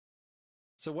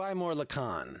So why more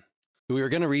Lacan? We were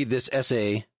going to read this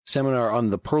essay seminar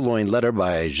on the Purloined letter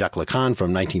by Jacques Lacan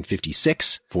from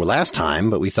 1956 for last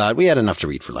time, but we thought we had enough to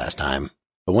read for last time.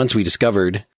 But once we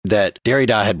discovered that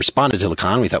Derrida had responded to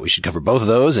Lacan, we thought we should cover both of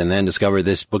those, and then discovered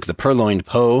this book, The Purloined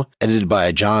Poe, edited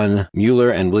by John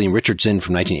Mueller and William Richardson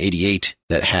from 1988,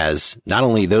 that has not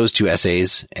only those two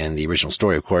essays and the original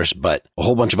story, of course, but a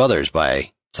whole bunch of others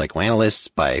by psychoanalysts,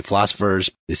 by philosophers.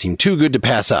 They seemed too good to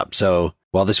pass up. So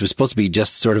while this was supposed to be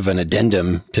just sort of an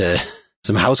addendum to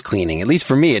some house cleaning, at least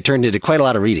for me, it turned into quite a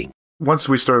lot of reading. Once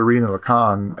we started reading the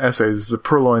Lacan essays, the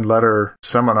Purloined letter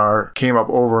seminar came up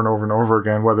over and over and over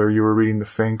again, whether you were reading the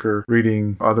Fink or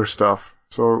reading other stuff.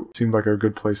 So it seemed like a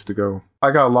good place to go.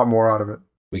 I got a lot more out of it.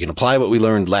 We can apply what we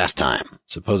learned last time,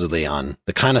 supposedly on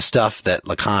the kind of stuff that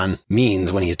Lacan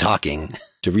means when he's talking,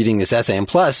 to reading this essay. And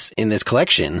plus, in this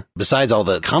collection, besides all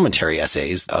the commentary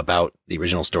essays about the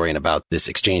original story and about this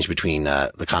exchange between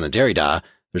Lacan and Derrida,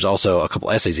 there's also a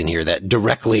couple essays in here that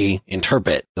directly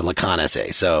interpret the Lacan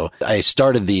essay. So I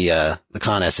started the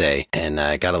Lacan essay and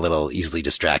got a little easily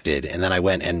distracted. And then I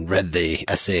went and read the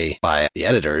essay by the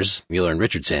editors, Mueller and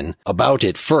Richardson, about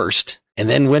it first, and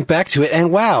then went back to it.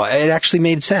 And wow, it actually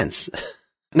made sense.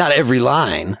 Not every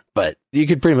line, but you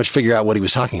could pretty much figure out what he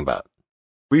was talking about.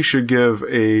 We should give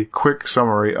a quick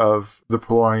summary of the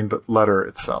Purloined letter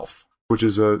itself, which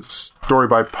is a story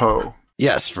by Poe.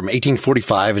 Yes, from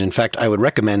 1845. And in fact, I would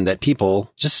recommend that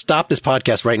people just stop this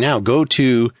podcast right now. Go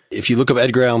to, if you look up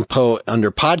Edgar Allan Poe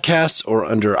under podcasts or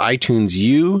under iTunes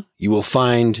U, you will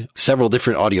find several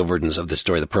different audio versions of this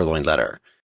story, The Purloined Letter.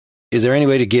 Is there any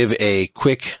way to give a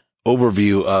quick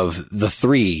overview of the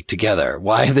three together?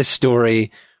 Why this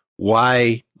story,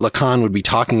 why Lacan would be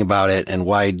talking about it, and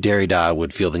why Derrida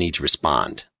would feel the need to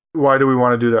respond? Why do we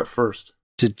want to do that first?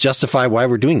 To justify why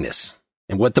we're doing this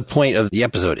and what the point of the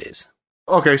episode is.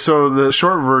 Okay, so the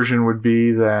short version would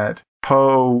be that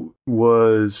Poe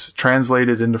was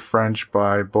translated into French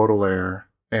by Baudelaire,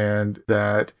 and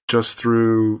that just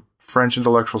through French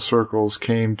intellectual circles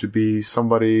came to be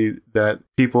somebody that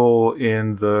people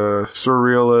in the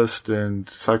surrealist and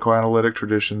psychoanalytic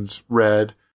traditions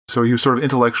read. So he was sort of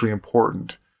intellectually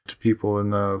important to people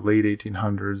in the late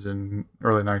 1800s and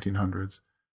early 1900s.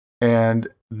 And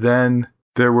then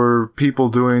there were people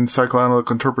doing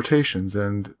psychoanalytic interpretations,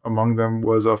 and among them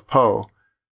was of Poe.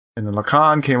 And then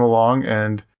Lacan came along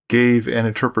and gave an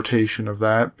interpretation of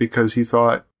that because he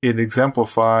thought it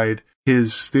exemplified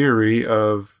his theory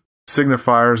of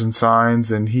signifiers and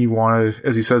signs, and he wanted,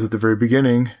 as he says at the very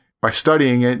beginning, by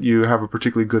studying it, you have a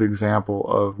particularly good example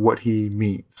of what he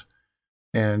means.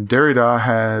 And Derrida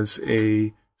has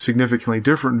a significantly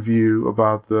different view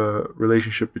about the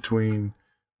relationship between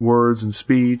words and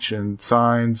speech and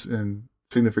signs and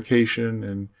signification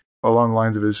and along the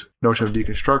lines of his notion of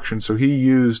deconstruction. So he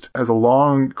used as a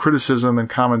long criticism and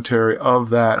commentary of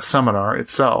that seminar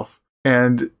itself.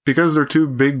 And because they're two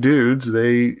big dudes,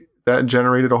 that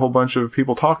generated a whole bunch of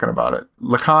people talking about it.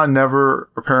 Lacan never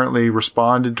apparently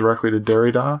responded directly to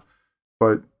Derrida,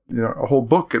 but a whole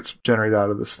book gets generated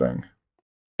out of this thing.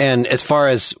 And as far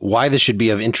as why this should be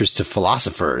of interest to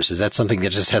philosophers, is that something that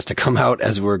just has to come out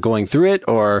as we're going through it?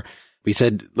 Or we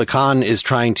said Lacan is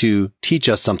trying to teach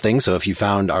us something. So if you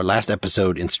found our last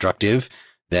episode instructive,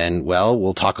 then, well,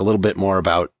 we'll talk a little bit more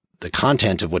about the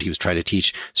content of what he was trying to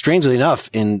teach. Strangely enough,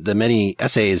 in the many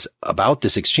essays about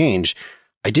this exchange,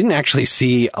 I didn't actually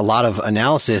see a lot of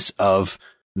analysis of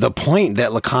the point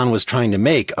that Lacan was trying to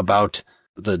make about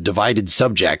the divided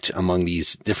subject among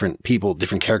these different people,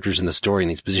 different characters in the story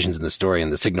and these positions in the story,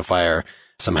 and the signifier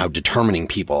somehow determining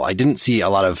people. I didn't see a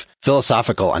lot of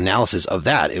philosophical analysis of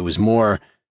that. It was more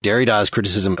Derrida's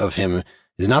criticism of him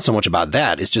is not so much about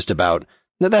that. It's just about,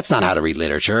 no, that's not how to read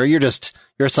literature. You're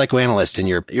a psychoanalyst, and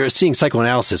you're seeing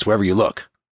psychoanalysis wherever you look.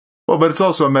 Well, but it's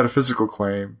also a metaphysical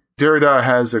claim. Derrida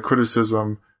has a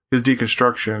criticism, his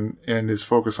deconstruction and his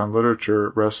focus on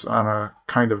literature rests on a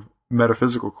kind of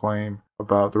metaphysical claim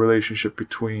about the relationship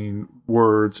between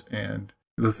words and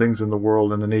the things in the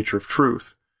world and the nature of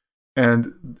truth.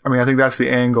 And I mean, I think that's the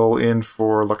angle in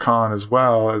for Lacan as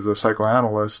well as a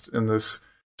psychoanalyst, in this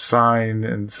sign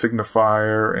and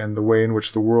signifier and the way in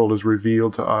which the world is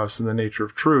revealed to us and the nature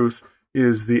of truth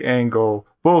is the angle,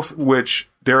 both which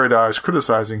Derrida is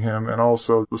criticizing him and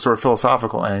also the sort of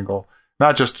philosophical angle,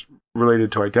 not just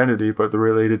related to identity, but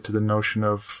related to the notion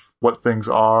of what things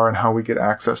are and how we get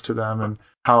access to them and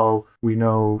how we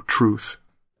know truth.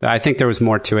 I think there was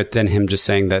more to it than him just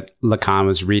saying that Lacan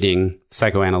was reading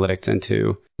psychoanalytics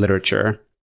into literature.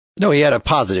 No, he had a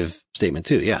positive statement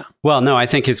too, yeah. Well, no, I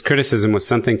think his criticism was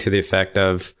something to the effect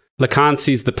of Lacan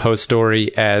sees the Poe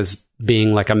story as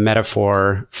being like a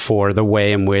metaphor for the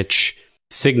way in which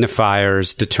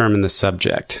signifiers determine the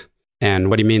subject. And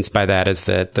what he means by that is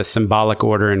that the symbolic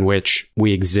order in which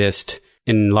we exist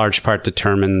in large part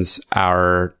determines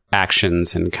our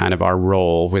actions and kind of our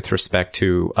role with respect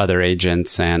to other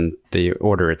agents and the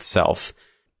order itself.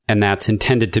 And that's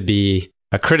intended to be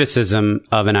a criticism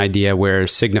of an idea where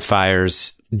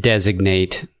signifiers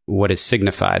designate what is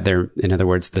signified. They're, in other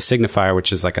words, the signifier,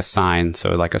 which is like a sign,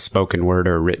 so like a spoken word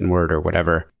or a written word or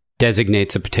whatever,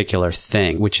 designates a particular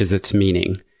thing, which is its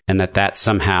meaning, and that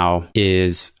somehow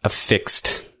is a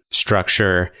fixed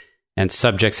structure, and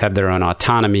subjects have their own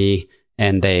autonomy,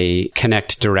 and they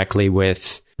connect directly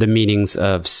with the meanings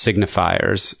of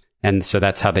signifiers. And so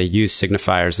that's how they use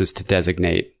signifiers, is to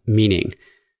designate meaning.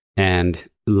 And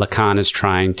Lacan is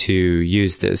trying to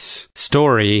use this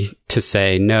story to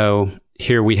say, no,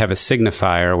 here we have a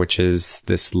signifier, which is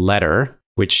this letter,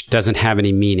 which doesn't have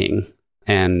any meaning.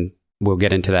 And we'll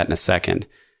get into that in a second.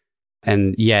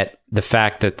 And yet the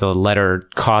fact that the letter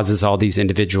causes all these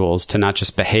individuals to not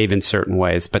just behave in certain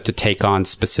ways, but to take on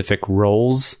specific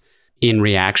roles in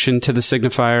reaction to the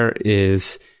signifier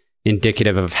is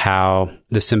indicative of how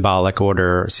the symbolic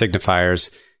order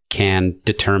signifiers can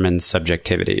determine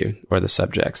subjectivity or the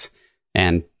subjects.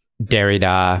 And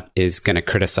Derrida is going to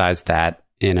criticize that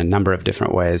in a number of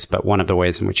different ways. But one of the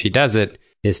ways in which he does it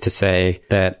is to say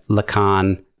that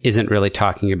Lacan isn't really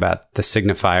talking about the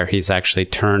signifier. He's actually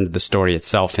turned the story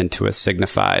itself into a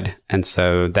signified. And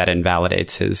so that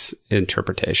invalidates his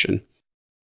interpretation.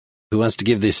 Who wants to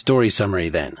give the story summary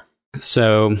then?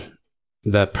 So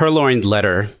the Purloined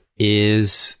letter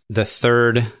is the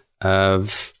third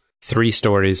of 3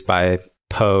 stories by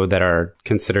Poe that are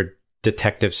considered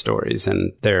detective stories.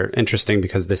 And they're interesting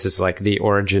because this is like the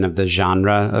origin of the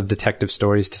genre of detective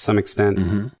stories to some extent.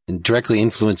 Mm-hmm. And directly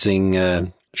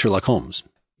influencing Sherlock Holmes.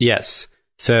 Yes.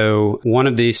 So one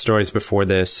of these stories before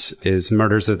this is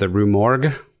Murders of the Rue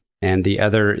Morgue. And the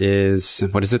other is,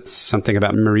 what is it? Something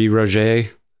about Marie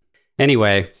Roget.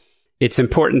 Anyway, it's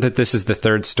important that this is the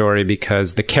third story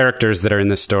because the characters that are in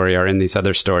this story are in these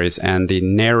other stories. And the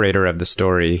narrator of the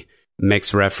story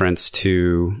makes reference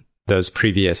to those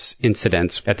previous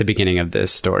incidents at the beginning of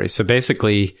this story. So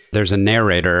basically, there's a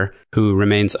narrator who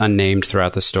remains unnamed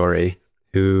throughout the story,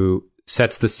 who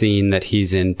sets the scene that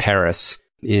he's in Paris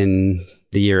in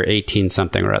the year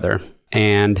 18-something or other.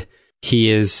 And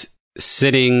he is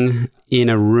sitting in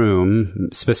a room,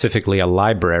 specifically a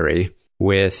library,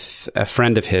 with a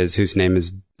friend of his whose name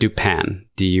is Dupin,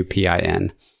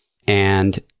 D-U-P-I-N.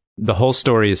 And the whole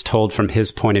story is told from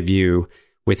his point of view,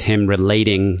 with him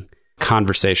relating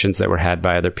conversations that were had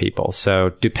by other people.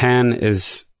 So Dupin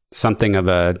is something of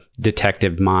a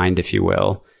detective mind, if you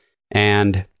will.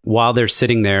 And while they're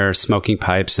sitting there smoking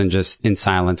pipes and just in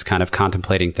silence, kind of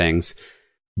contemplating things,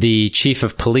 the chief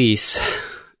of police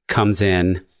comes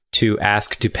in to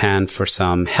ask Dupin for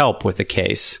some help with the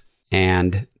case.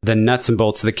 And the nuts and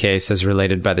bolts of the case, as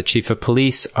related by the chief of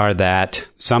police, are that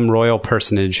some royal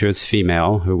personage who is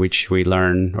female, which we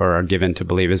learn or are given to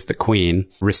believe is the queen,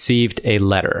 received a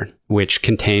letter which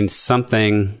contains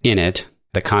something in it.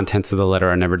 The contents of the letter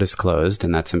are never disclosed,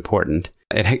 and that's important.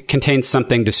 It contains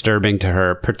something disturbing to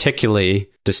her, particularly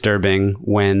disturbing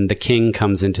when the king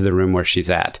comes into the room where she's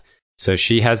at. So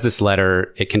she has this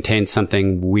letter. It contains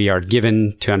something we are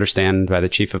given to understand by the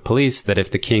chief of police that if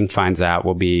the king finds out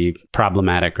will be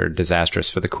problematic or disastrous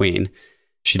for the queen.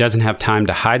 She doesn't have time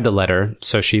to hide the letter,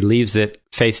 so she leaves it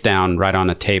face down right on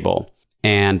a table.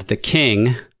 And the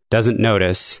king doesn't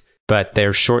notice, but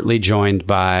they're shortly joined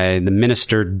by the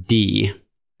minister D,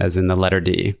 as in the letter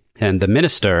D. And the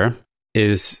minister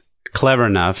is clever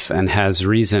enough and has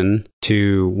reason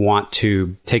to want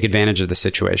to take advantage of the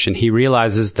situation. He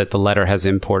realizes that the letter has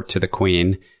import to the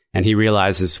queen, and he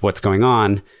realizes what's going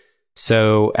on.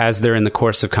 So as they're in the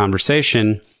course of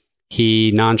conversation,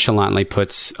 he nonchalantly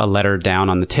puts a letter down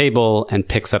on the table and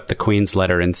picks up the queen's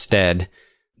letter instead,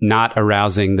 not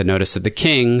arousing the notice of the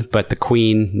king, but the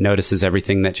queen notices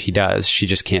everything that he does. She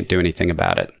just can't do anything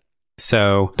about it.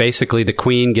 So basically, the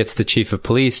queen gets the chief of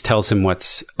police, tells him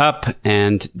what's up,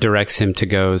 and directs him to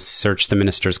go search the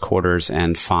minister's quarters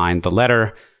and find the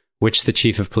letter, which the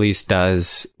chief of police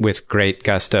does with great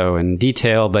gusto and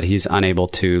detail, but he's unable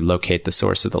to locate the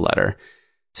source of the letter.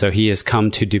 So he has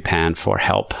come to Dupin for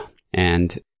help.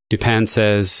 And Dupin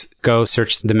says, go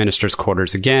search the minister's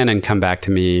quarters again and come back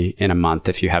to me in a month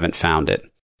if you haven't found it.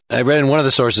 I read in one of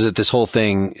the sources that this whole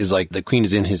thing is like the queen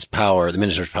is in his power, the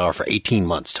minister's power, for 18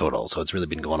 months total. So it's really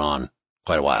been going on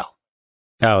quite a while.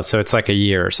 Oh, so it's like a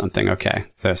year or something. Okay.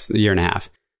 So it's a year and a half.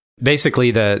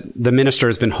 Basically, the minister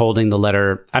has been holding the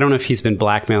letter. I don't know if he's been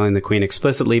blackmailing the queen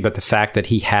explicitly, but the fact that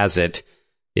he has it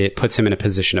it puts him in a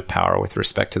position of power with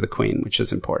respect to the queen, which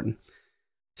is important.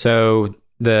 So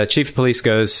the chief of police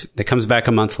comes back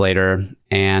a month later,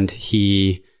 and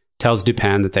he tells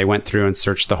Dupin that they went through and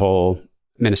searched the whole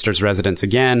minister's residence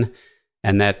again,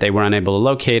 and that they were unable to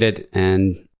locate it.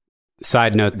 And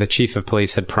side note, the chief of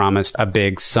police had promised a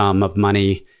big sum of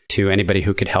money to anybody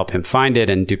who could help him find it.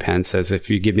 And Dupin says, if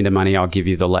you give me the money, I'll give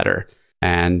you the letter.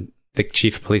 And the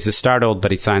chief of police is startled,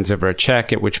 but he signs over a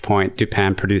check, at which point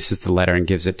Dupin produces the letter and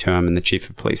gives it to him, and the chief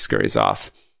of police scurries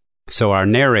off. So our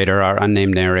narrator, our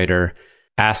unnamed narrator,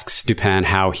 asks Dupin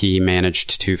how he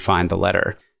managed to find the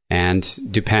letter. And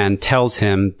Dupin tells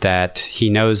him that he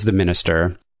knows the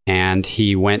minister, and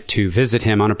he went to visit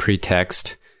him on a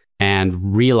pretext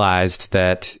and realized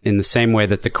that in the same way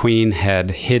that the queen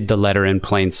had hid the letter in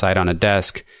plain sight on a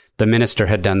desk, the minister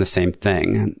had done the same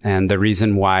thing. And the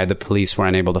reason why the police were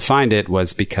unable to find it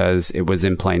was because it was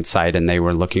in plain sight and they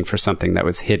were looking for something that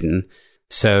was hidden.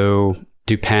 So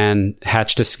Dupin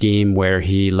hatched a scheme where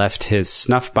he left his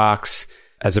snuff box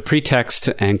as a pretext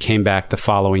and came back the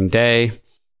following day.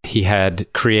 He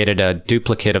had created a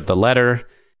duplicate of the letter.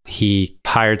 He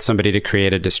hired somebody to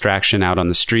create a distraction out on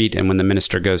the street, and when the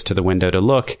minister goes to the window to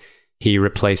look, he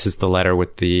replaces the letter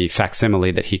with the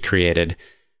facsimile that he created,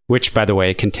 which, by the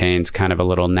way, contains kind of a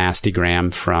little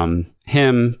nastygram from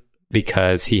him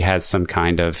because he has some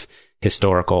kind of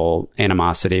historical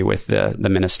animosity with the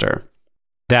minister.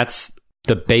 That's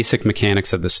the basic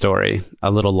mechanics of the story. A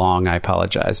little long, I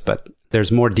apologize, but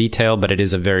there's more detail, but it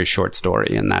is a very short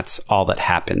story, and that's all that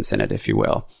happens in it, if you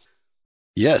will.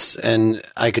 Yes, and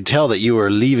I could tell that you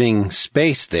were leaving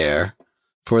space there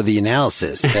for the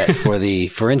analysis. That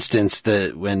for instance,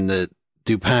 when the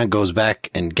Dupin goes back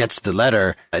and gets the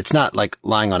letter, it's not like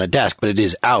lying on a desk, but it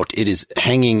is out. It is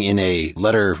hanging in a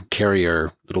letter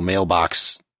carrier, little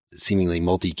mailbox, seemingly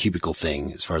multi-cubicle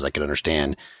thing, as far as I could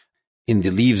understand, in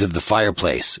the leaves of the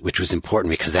fireplace, which was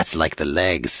important because that's like the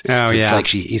legs. Oh, so yeah. It's like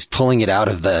he's pulling it out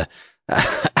of the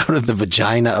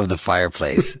vagina of the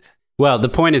fireplace. Well, the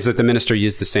point is that the minister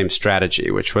used the same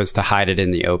strategy, which was to hide it in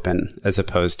the open as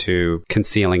opposed to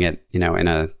concealing it, in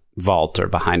a vault or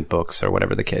behind books or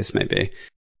whatever the case may be.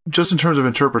 Just in terms of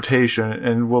interpretation,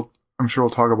 and I'm sure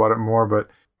we'll talk about it more, but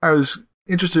I was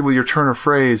interested with your turn of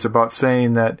phrase about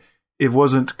saying that it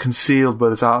wasn't concealed,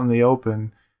 but it's out in the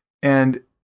open. And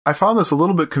I found this a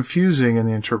little bit confusing in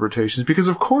the interpretations because,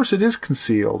 of course, it is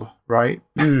concealed, right?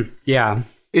 Yeah.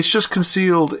 It's just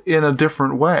concealed in a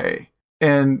different way.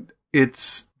 And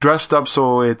it's dressed up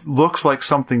so it looks like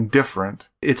something different.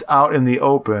 It's out in the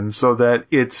open so that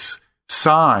its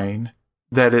sign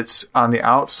that it's on the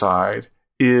outside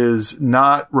is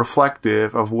not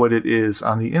reflective of what it is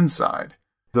on the inside.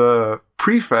 The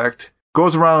prefect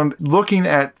goes around looking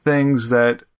at things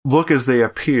that look as they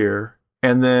appear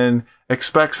and then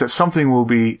expects that something will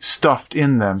be stuffed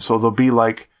in them. So they'll be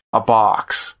like a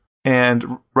box.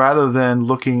 And rather than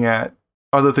looking at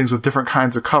other things with different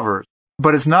kinds of covers,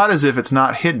 but it's not as if it's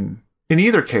not hidden. In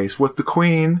either case, with the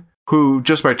queen, who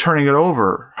just by turning it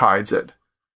over hides it,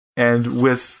 and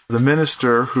with the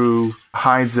minister who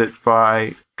hides it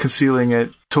by concealing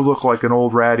it to look like an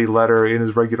old ratty letter in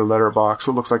his regular letterbox,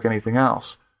 so it looks like anything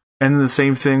else. And the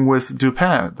same thing with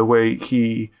Dupin, the way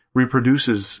he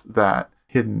reproduces that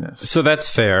hiddenness. So that's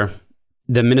fair.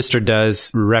 The minister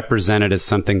does represent it as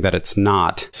something that it's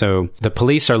not. So the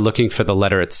police are looking for the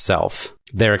letter itself.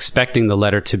 They're expecting the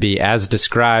letter to be as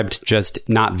described, just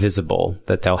not visible,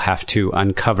 that they'll have to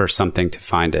uncover something to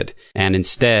find it. And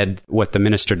instead, what the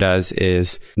minister does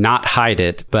is not hide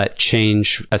it, but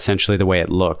change essentially the way it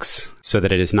looks so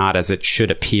that it is not as it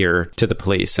should appear to the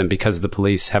police. And because the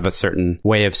police have a certain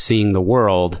way of seeing the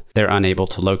world, they're unable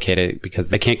to locate it because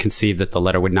they can't conceive that the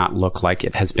letter would not look like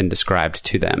it has been described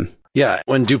to them. Yeah,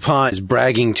 when Dupin is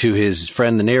bragging to his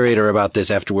friend, the narrator, about this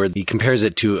afterward, he compares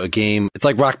it to a game. It's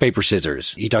like rock, paper,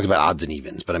 scissors. He talks about odds and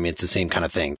evens, but I mean, it's the same kind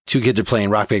of thing. Two kids are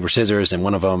playing rock, paper, scissors, and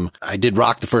one of them, I did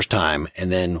rock the first time,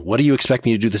 and then what do you expect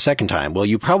me to do the second time? Well,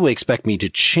 you probably expect me to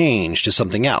change to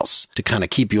something else to kind of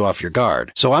keep you off your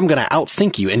guard. So I'm going to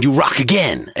outthink you and do rock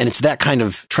again. And it's that kind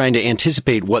of trying to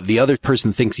anticipate what the other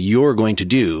person thinks you're going to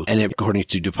do. And according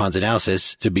to Dupin's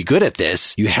analysis, to be good at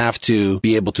this, you have to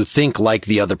be able to think like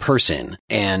the other person.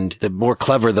 And the more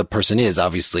clever the person is,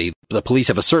 obviously, the police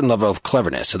have a certain level of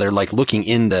cleverness. So they're like looking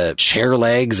in the chair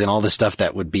legs and all this stuff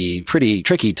that would be pretty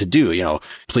tricky to do. You know,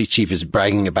 police chief is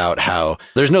bragging about how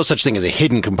there's no such thing as a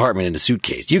hidden compartment in a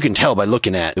suitcase. You can tell by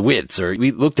looking at the widths, or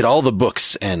we looked at all the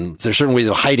books, and there's certain ways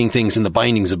of hiding things in the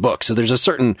bindings of books. So there's a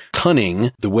certain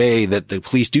cunning, the way that the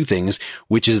police do things,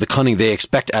 which is the cunning they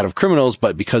expect out of criminals.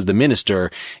 But because the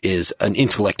minister is an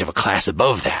intellect of a class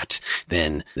above that,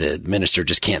 then the minister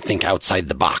just can't think outside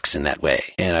the box in that way.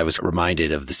 And I was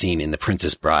reminded of the scene in The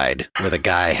Princess Bride where the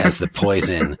guy has the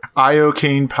poison.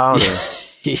 Iocane powder.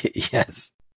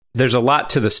 Yes. There's a lot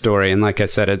to the story, and like I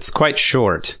said, it's quite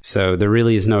short, so there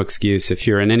really is no excuse if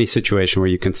you're in any situation where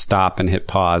you can stop and hit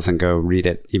pause and go read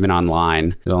it, even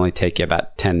online. It'll only take you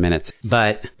about 10 minutes.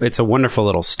 But it's a wonderful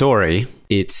little story.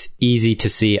 It's easy to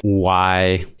see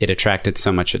why it attracted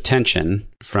so much attention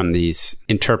from these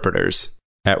interpreters,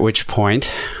 at which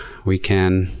point we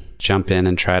can jump in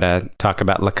and try to talk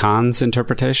about Lacan's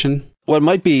interpretation. What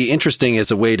might be interesting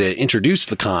as a way to introduce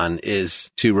Lacan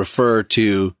is to refer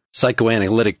to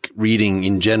psychoanalytic reading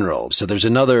in general. So there's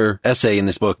another essay in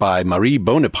this book by Marie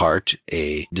Bonaparte,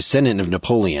 a descendant of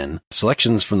Napoleon,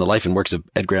 Selections from the Life and Works of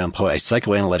Edgar Allan Poe, a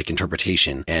Psychoanalytic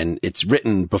Interpretation. And it's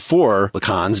written before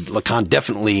Lacan's. Lacan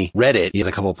definitely read it. He has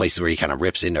a couple of places where he kind of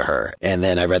rips into her. And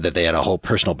then I read that they had a whole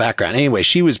personal background. Anyway,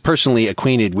 she was personally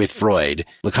acquainted with Freud.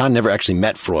 Lacan never actually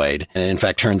met Freud. And in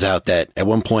fact, turns out that at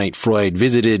one point Freud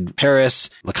visited Paris.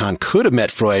 Lacan could have met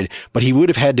Freud, but he would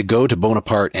have had to go to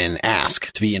Bonaparte and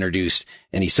ask to be introduced,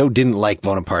 and he so didn't like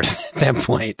Bonaparte at that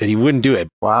point that he wouldn't do it.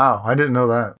 Wow, I didn't know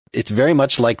that. It's very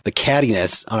much like the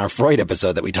cattiness on our Freud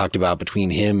episode that we talked about between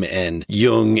him and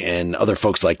Jung and other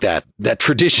folks like that. That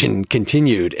tradition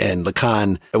continued, and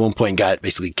Lacan at one point got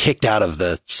basically kicked out of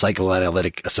the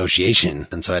Psychoanalytic Association,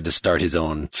 and so had to start his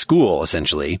own school,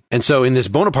 essentially. And so in this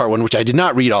Bonaparte one, which I did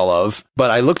not read all of,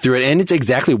 but I looked through it, and it's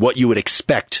exactly what you would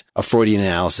expect a Freudian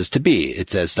analysis to be. It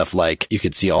says stuff like, you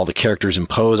could see all the characters in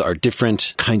Poe's are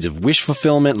different kinds of wish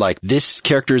fulfillment, like this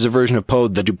character is a version of Poe,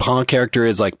 the Dupin character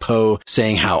is like Poe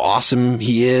saying how awesome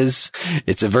he is.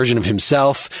 It's a version of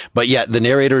himself, but yet the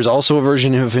narrator is also a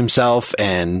version of himself,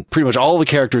 and pretty much all the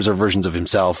characters are versions of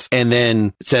himself. And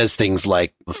then it says things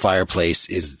like the fireplace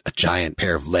is a giant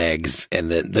pair of legs,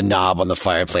 and the knob on the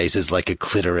fireplace is like a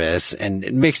clitoris, and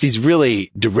it makes these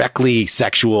really directly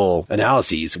sexual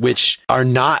analyses, which are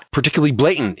not particularly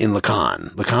blatant in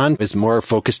Lacan. Lacan is more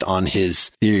focused on his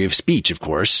theory of speech, of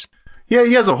course. Yeah,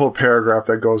 he has a whole paragraph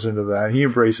that goes into that. He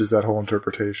embraces that whole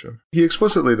interpretation. He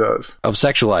explicitly does. Of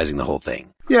sexualizing the whole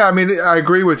thing. Yeah, I mean, I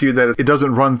agree with you that it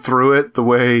doesn't run through it the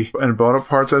way in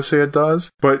Bonaparte's essay it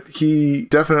does, but he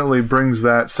definitely brings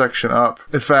that section up.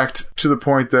 In fact, to the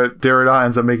point that Derrida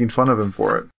ends up making fun of him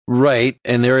for it. Right.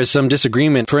 And there is some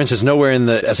disagreement. For instance, nowhere in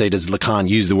the essay does Lacan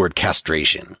use the word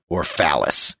castration or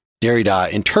phallus. Derrida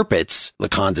interprets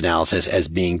Lacan's analysis as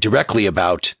being directly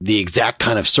about the exact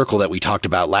kind of circle that we talked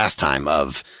about last time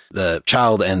of the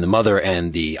child and the mother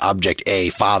and the object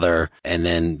A, father, and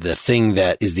then the thing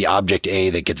that is the object A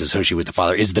that gets associated with the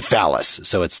father is the phallus.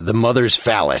 So it's the mother's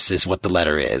phallus is what the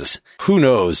letter is. Who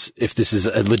knows if this is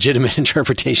a legitimate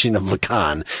interpretation of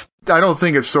Lacan? I don't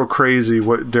think it's so crazy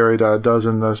what Derrida does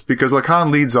in this, because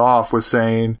Lacan leads off with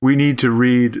saying we need to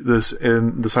read this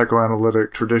in the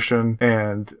psychoanalytic tradition,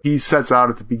 and he sets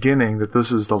out at the beginning that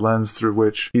this is the lens through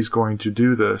which he's going to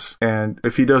do this. And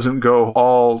if he doesn't go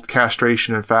all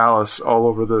castration and phallus all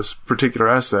over this particular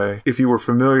essay, if you were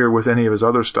familiar with any of his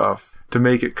other stuff, to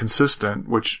make it consistent,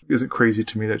 which isn't crazy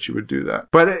to me that you would do that.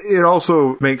 But it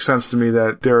also makes sense to me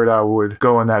that Derrida would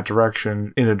go in that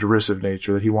direction in a derisive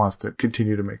nature, that he wants to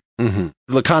continue to make. Mm-hmm.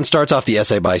 Lacan starts off the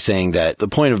essay by saying that the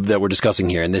point that we're discussing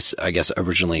here, and this, I guess,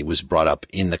 originally was brought up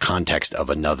in the context of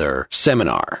another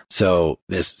seminar. So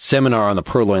this seminar on the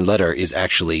Purloined letter is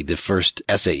actually the first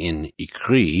essay in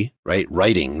écrit, right?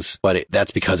 Writings, but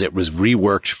that's because it was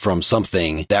reworked from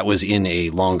something that was in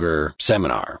a longer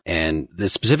seminar. And the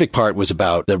specific part was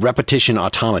about the repetition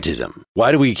automatism.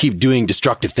 Why do we keep doing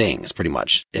destructive things, pretty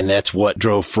much? And that's what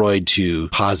drove Freud to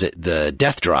posit the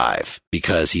death drive,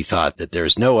 because he thought that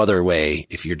there's no other way,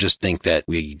 if you just think that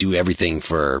we do everything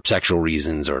for sexual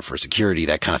reasons or for security,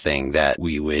 that kind of thing, that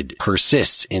we would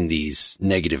persist in these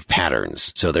negative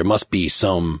patterns. So there must be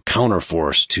some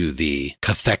counterforce to the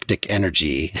cathectic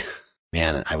energy.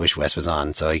 Man, I wish Wes was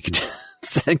on so he could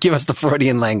give us the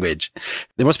Freudian language.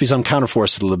 There must be some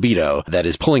counterforce to the libido that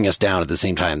is pulling us down at the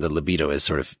same time the libido is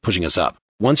sort of pushing us up.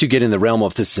 Once you get in the realm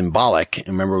of the symbolic,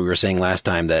 remember we were saying last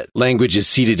time that language is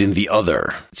seated in the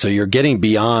other. So you're getting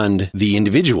beyond the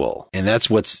individual. And that's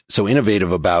what's so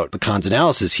innovative about Lacan's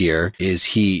analysis here is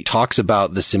he talks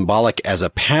about the symbolic as a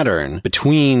pattern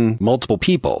between multiple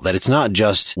people, that it's not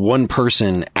just one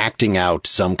person acting acting out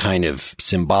some kind of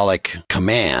symbolic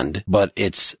command, but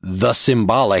it's the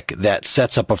symbolic that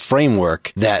sets up a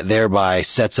framework that thereby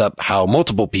sets up how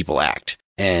multiple people act.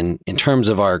 And in terms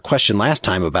of our question last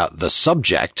time about the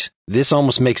subject, this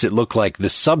almost makes it look like the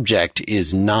subject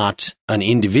is not an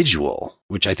individual,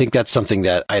 which I think that's something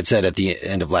that I had said at the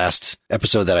end of last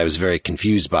episode that I was very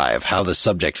confused by, of how the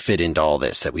subject fit into all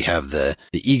this, that we have the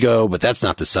ego, but that's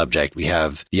not the subject. We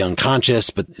have the unconscious,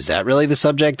 but is that really the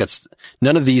subject? That's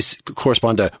none of these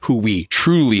correspond to who we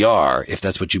truly are, if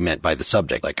that's what you meant by the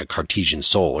subject, like a Cartesian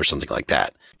soul or something like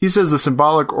that. He says the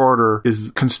symbolic order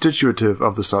is constitutive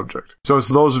of the subject. So it's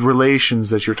those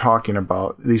relations that you're talking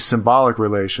about. These symbolic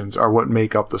relations are what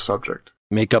make up the subject.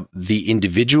 Make up the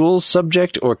individual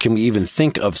subject, or can we even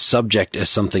think of subject as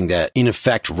something that in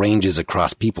effect ranges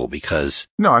across people? Because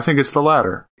no, I think it's the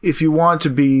latter. If you want to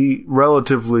be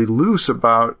relatively loose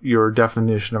about your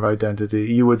definition of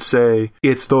identity, you would say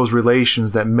it's those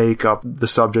relations that make up the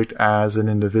subject as an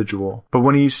individual. But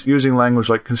when he's using language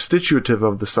like constitutive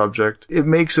of the subject, it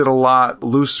makes it a lot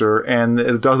looser, and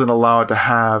it doesn't allow it to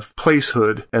have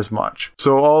placehood as much.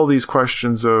 So all these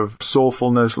questions of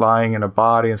soulfulness lying in a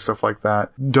body and stuff like that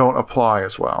don't apply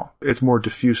as well. It's more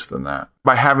diffuse than that.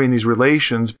 By having these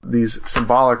relations, these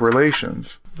symbolic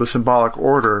relations, the symbolic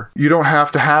order, you don't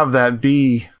have to have that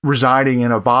be residing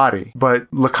in a body. But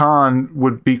Lacan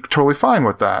would be totally fine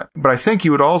with that. But I think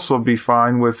he would also be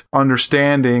fine with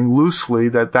understanding loosely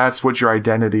that that's what your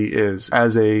identity is,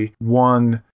 as a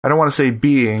one. I don't want to say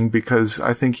being, because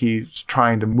I think he's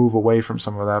trying to move away from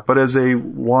some of that, but as a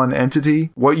one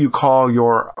entity, what you call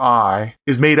your I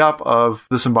is made up of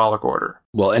the symbolic order.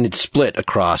 Well, and it's split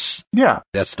across. Yeah.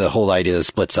 That's the whole idea of the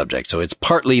split subject. So it's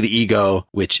partly the ego,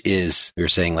 which is, we were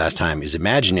saying last time, is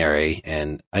imaginary.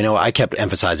 And I know I kept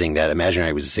emphasizing that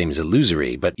imaginary was the same as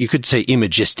illusory, but you could say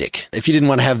imagistic. If you didn't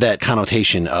want to have that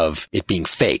connotation of it being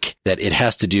fake, that it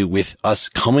has to do with us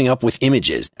coming up with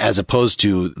images, as opposed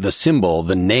to the symbol,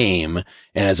 the name,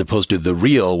 and as opposed to the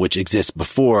real, which exists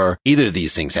before either of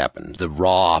these things happen. The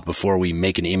raw, before we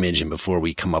make an image and before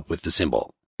we come up with the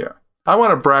symbol. I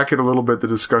want to bracket a little bit the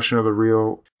discussion of the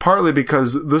real, partly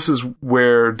because this is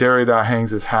where Derrida hangs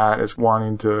his hat, as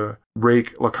wanting to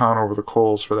rake Lacan over the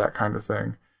coals for that kind of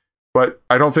thing. But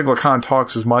I don't think Lacan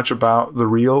talks as much about the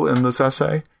real in this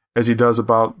essay as he does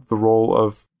about the role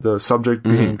of the subject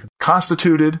being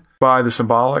constituted by the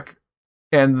symbolic.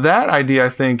 And that idea, I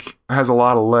think, has a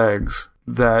lot of legs,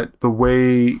 that the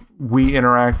way we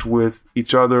interact with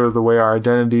each other, the way our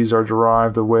identities are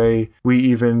derived, the way we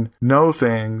even know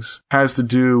things, has to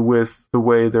do with the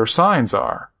way their signs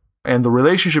are. And the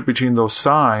relationship between those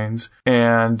signs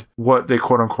and what they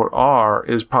quote unquote are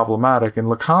is problematic. And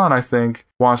Lacan, I think,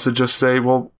 wants to just say,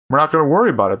 well, we're not going to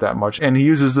worry about it that much. And he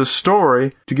uses this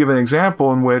story to give an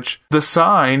example in which the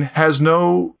sign has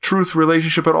no truth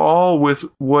relationship at all with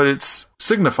what it's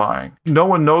signifying. No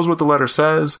one knows what the letter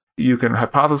says. You can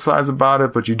hypothesize about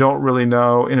it, but you don't really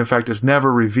know. And in fact, it's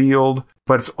never revealed.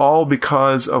 But it's all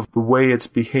because of the way it's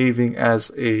behaving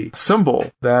as a symbol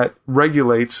that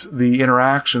regulates the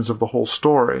interactions of the whole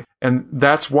story. And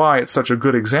that's why it's such a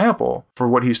good example for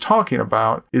what he's talking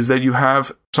about, is that you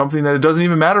have something that it doesn't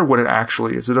even matter what it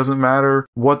actually is. It doesn't matter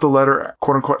what the letter,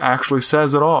 quote unquote, actually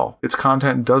says at all. Its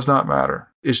content does not matter.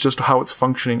 It's just how it's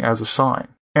functioning as a sign.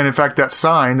 And in fact, that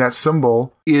sign, that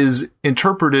symbol, is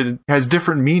interpreted, has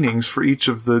different meanings for each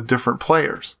of the different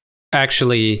players.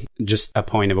 Actually, just a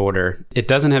point of order. It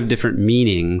doesn't have different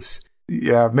meanings.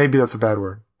 Yeah, maybe that's a bad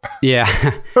word.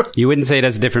 Yeah, you wouldn't say it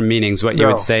has different meanings. What you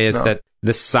would say is that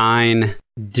the sign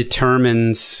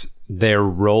determines their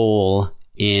role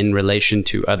in relation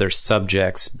to other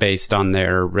subjects based on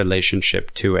their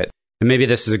relationship to it. And maybe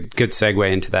this is a good segue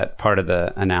into that part of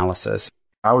the analysis.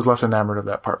 I was less enamored of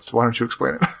that part, so why don't you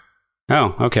explain it?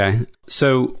 Oh, okay.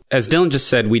 So, as Dylan just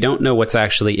said, we don't know what's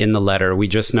actually in the letter. We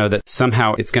just know that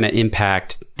somehow it's going to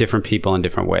impact different people in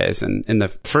different ways. And in the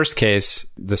first case,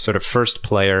 the sort of first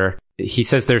player, he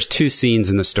says there's two scenes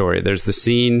in the story. There's the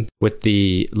scene with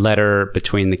the letter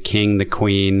between the king, the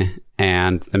queen,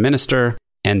 and the minister.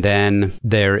 And then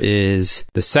there is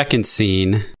the second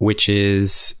scene, which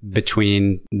is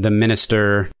between the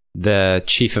minister, the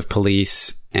chief of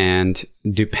police, and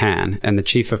Dupin. And the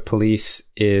chief of police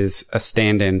is a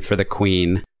stand-in for the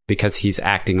queen because he's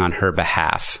acting on her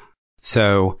behalf.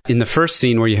 So in the first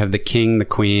scene where you have the king, the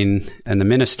queen, and the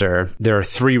minister, there are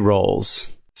three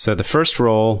roles. So the first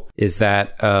role is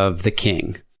that of the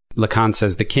king. Lacan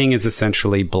says the king is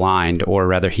essentially blind, or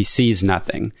rather he sees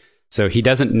nothing. So he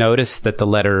doesn't notice that the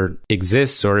letter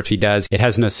exists, or if he does, it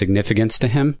has no significance to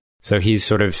him. So he's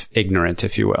sort of ignorant,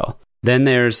 if you will. Then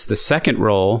there's the second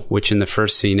role, which in the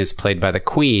first scene is played by the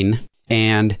queen,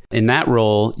 And in that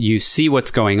role, you see what's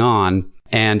going on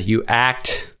and you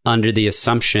act under the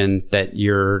assumption that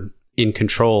you're in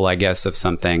control, I guess, of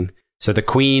something. So the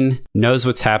queen knows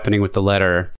what's happening with the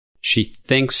letter. She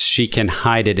thinks she can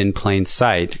hide it in plain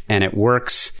sight, and it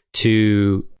works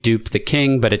to dupe the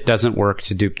king, but it doesn't work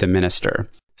to dupe the minister.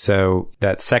 So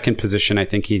that second position, I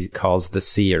think he calls the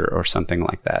seer or something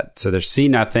like that. So there's see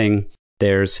nothing.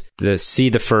 There's the see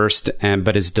the first,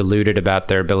 but is deluded about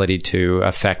their ability to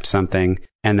affect something.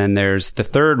 And then there's the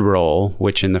third role,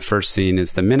 which in the first scene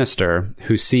is the minister,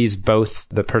 who sees both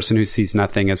the person who sees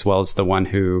nothing as well as the one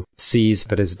who sees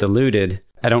but is deluded.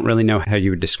 I don't really know how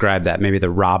you would describe that. Maybe the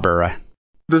robber.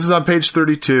 This is on page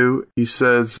 32. He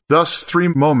says, thus 3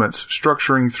 moments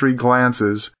structuring 3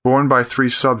 glances, born by 3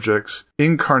 subjects,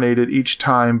 incarnated each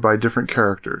time by different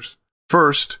characters.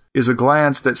 First is a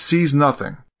glance that sees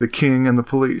nothing, the king and the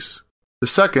police. The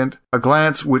second, a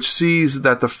glance which sees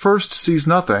that the first sees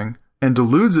nothing and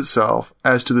deludes itself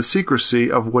as to the secrecy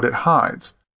of what it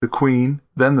hides, the queen,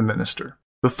 then the minister.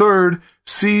 The third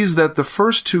sees that the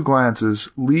first 2 glances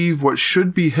leave what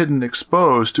should be hidden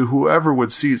exposed to whoever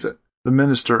would seize it, the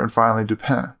minister and finally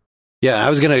Dupin. Yeah, I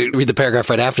was going to read the paragraph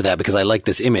right after that because I like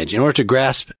this image. In order to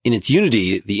grasp in its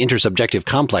unity the intersubjective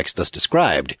complex thus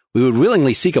described, we would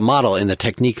willingly seek a model in the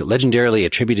technique legendarily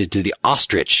attributed to the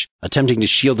ostrich, attempting to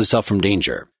shield itself from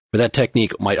danger. For that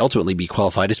technique might ultimately be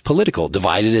qualified as political,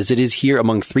 divided as it is here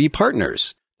among 3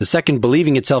 partners. The second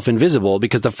believing itself invisible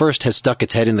because the first has stuck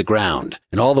its head in the ground,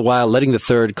 and all the while letting the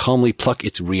third calmly pluck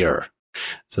its rear.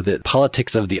 So the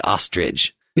politics of the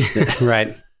ostrich.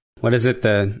 Right. What is it?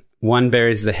 The one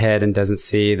buries the head and doesn't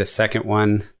see. The second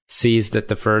one sees that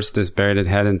the first is buried its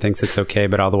head and thinks it's okay,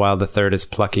 but all the while the third is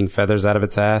plucking feathers out of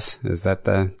its ass. Is that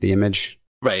the image?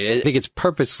 Right. I think it's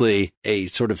purposely a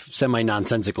sort of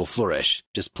semi-nonsensical flourish,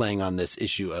 just playing on this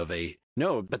issue of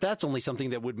no, but that's only something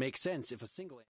that would make sense if a single...